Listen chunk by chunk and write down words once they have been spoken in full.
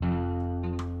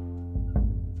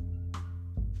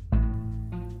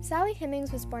Sally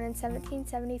Hemings was born in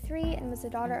 1773 and was the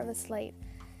daughter of a slave,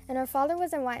 and her father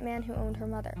was a white man who owned her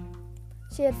mother.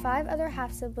 She had 5 other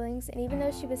half-siblings, and even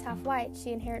though she was half white,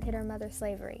 she inherited her mother's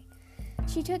slavery.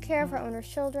 She took care of her owner's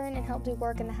children and helped do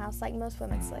work in the house like most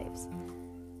women slaves.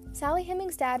 Sally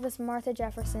Hemings' dad was Martha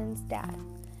Jefferson's dad,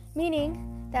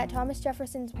 meaning that Thomas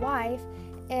Jefferson's wife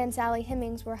and Sally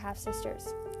Hemings were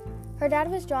half-sisters. Her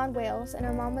dad was John Wales, and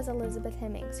her mom was Elizabeth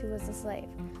Hemings, who was a slave.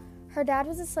 Her dad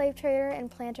was a slave trader and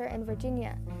planter in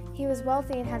Virginia. He was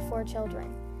wealthy and had 4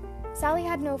 children. Sally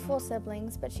had no full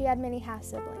siblings, but she had many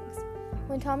half-siblings.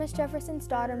 When Thomas Jefferson's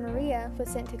daughter Maria was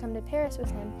sent to come to Paris with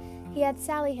him, he had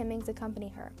Sally Hemings accompany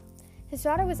her. His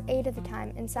daughter was 8 at the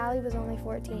time, and Sally was only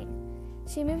 14.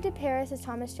 She moved to Paris as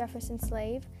Thomas Jefferson's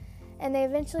slave, and they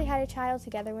eventually had a child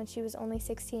together when she was only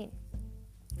 16.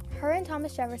 Her and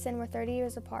Thomas Jefferson were 30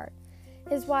 years apart.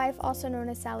 His wife, also known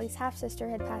as Sally's half-sister,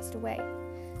 had passed away,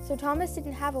 so Thomas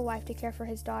didn't have a wife to care for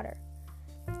his daughter.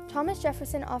 Thomas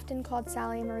Jefferson often called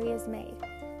Sally Maria's maid.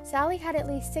 Sally had at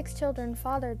least 6 children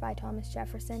fathered by Thomas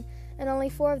Jefferson, and only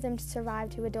 4 of them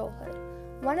survived to adulthood,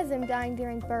 one of them dying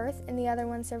during birth and the other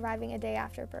one surviving a day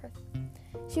after birth.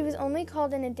 She was only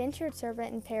called an indentured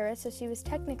servant in Paris, so she was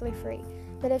technically free,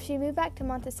 but if she moved back to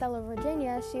Monticello,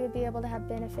 Virginia, she would be able to have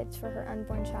benefits for her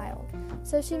unborn child,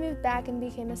 so she moved back and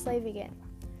became a slave again.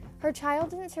 Her child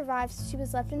didn't survive, so she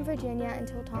was left in Virginia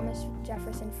until Thomas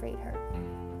Jefferson freed her.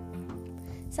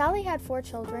 Sally had 4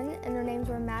 children, and their names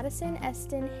were Madison,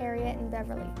 Eston, Harriet, and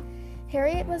Beverly.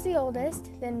 Harriet was the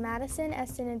oldest, then Madison,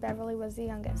 Eston, and Beverly was the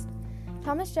youngest.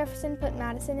 Thomas Jefferson put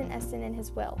Madison and Eston in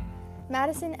his will.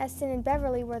 Madison, Eston, and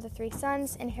Beverly were the 3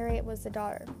 sons, and Harriet was the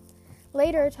daughter.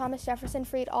 Later, Thomas Jefferson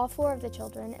freed all 4 of the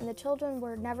children, and the children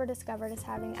were never discovered as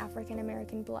having African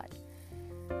American blood.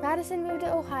 Madison moved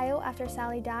to Ohio after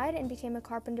Sally died and became a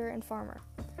carpenter and farmer.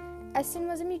 Eston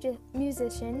was a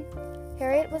musician,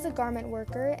 Harriet was a garment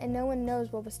worker, and no one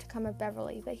knows what was to come of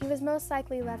Beverly, but he was most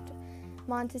likely left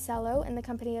Monticello in the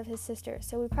company of his sister,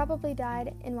 so he probably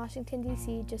died in Washington,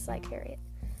 D.C., just like Harriet.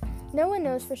 No one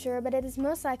knows for sure, but it is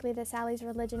most likely that Sally's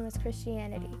religion was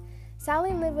Christianity.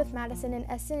 Sally lived with Madison and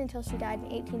Eston until she died in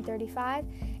 1835,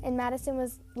 and Madison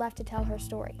was left to tell her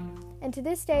story. And to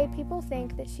this day, people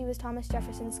think that she was Thomas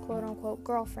Jefferson's quote-unquote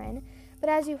girlfriend, but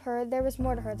as you heard, there was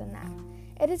more to her than that.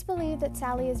 It is believed that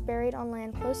Sally is buried on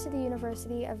land close to the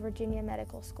University of Virginia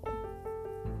Medical School.